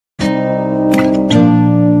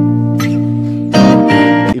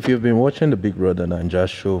If you've been watching the Big Brother Naija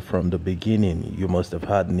show from the beginning, you must have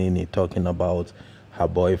heard Nini talking about her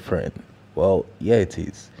boyfriend. Well, yeah, it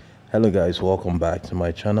is. Hello, guys. Welcome back to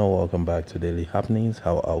my channel. Welcome back to Daily Happenings.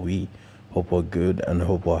 How are we? Hope we're good and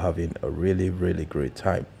hope we're having a really great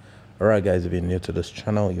time. Alright, guys, if you're new to this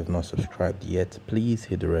channel, you've not subscribed yet, please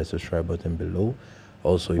hit the red subscribe button below.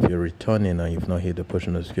 Also, if you're returning and you've not hit the push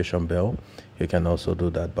notification bell, you can also do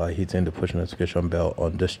that by hitting the push notification bell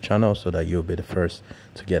on this channel so that you'll be the first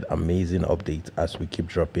to get amazing updates as we keep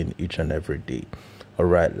dropping each and every day. All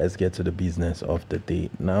right, let's get to the business of the day.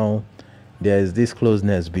 Now, there is this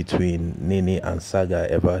closeness between Nini and Saga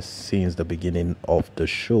ever since the beginning of the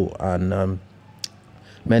show, and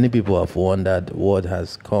many people have wondered what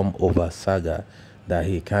has come over Saga that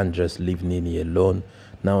he can't just leave Nini alone.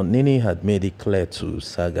 Now, Nini had made it clear to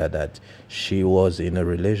Saga that she was in a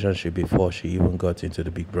relationship before she even got into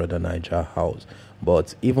the Big Brother Naija house.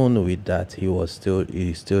 But even with that,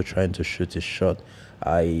 he's still trying to shoot his shot.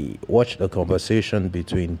 I watched a conversation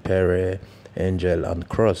between Pere, Angel, and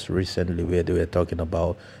Cross recently where they were talking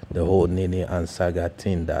about the whole Nini and Saga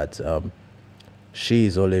thing, that she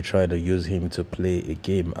is only trying to use him to play a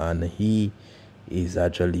game and he is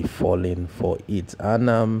actually falling for it.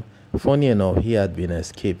 And funny enough, he had been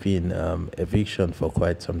escaping eviction for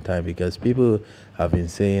quite some time because people have been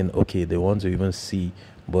saying, okay, they want to even see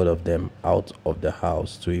both of them out of the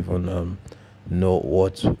house to even know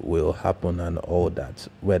what will happen and all that,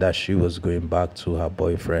 whether she was going back to her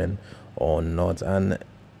boyfriend or not. And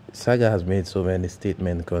Saga has made so many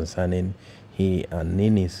statements concerning he and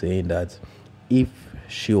Nini, saying that if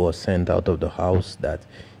she was sent out of the house, that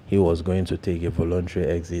he was going to take a voluntary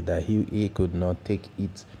exit, that he could not take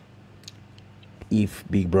it if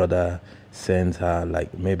Big Brother sent her,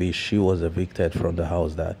 like maybe she was evicted from the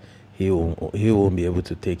house, that he won't be able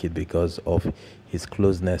to take it because of his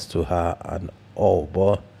closeness to her and all.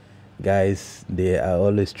 But guys, they are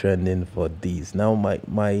always trending for this. Now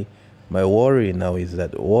my worry now is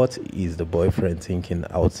that what is the boyfriend thinking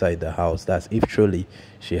outside the house? That's if truly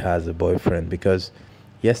she has a boyfriend, because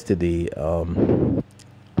yesterday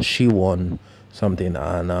she won something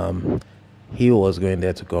and he was going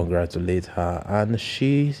there to congratulate her, and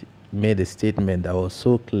she made a statement that was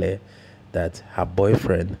so clear that her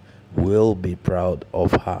boyfriend will be proud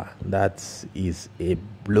of her. That is a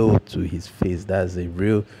blow to his face. That's a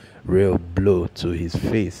real blow to his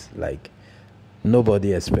face. Like,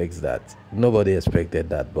 nobody expects that. Nobody expected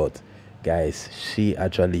that. But guys, she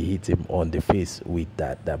actually hit him on the face with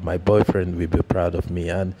that my boyfriend will be proud of me,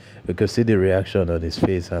 and we could see the reaction on his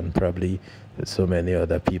face and probably so many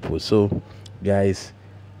other people. So guys,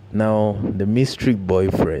 now the mystery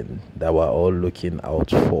boyfriend that we're all looking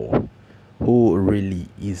out for, who really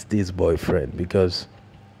is this boyfriend? Because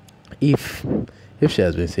if she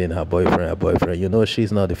has been saying her boyfriend, you know,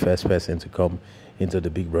 she's not the first person to come into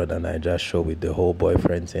the Big Brother Naija show with the whole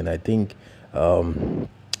boyfriend thing. I think Nengi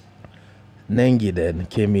then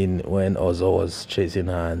came in when Ozo was chasing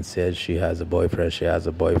her and said she has a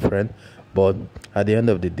boyfriend. But at the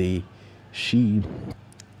end of the day,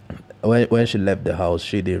 when she left the house,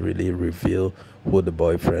 she didn't really reveal who the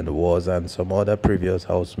boyfriend was, and some other previous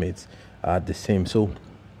housemates are the same. So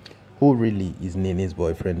who really is Nini's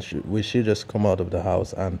boyfriend? Will she just come out of the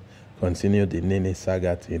house and continue the Nini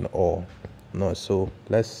saga thing or no? So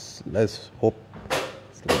let's hope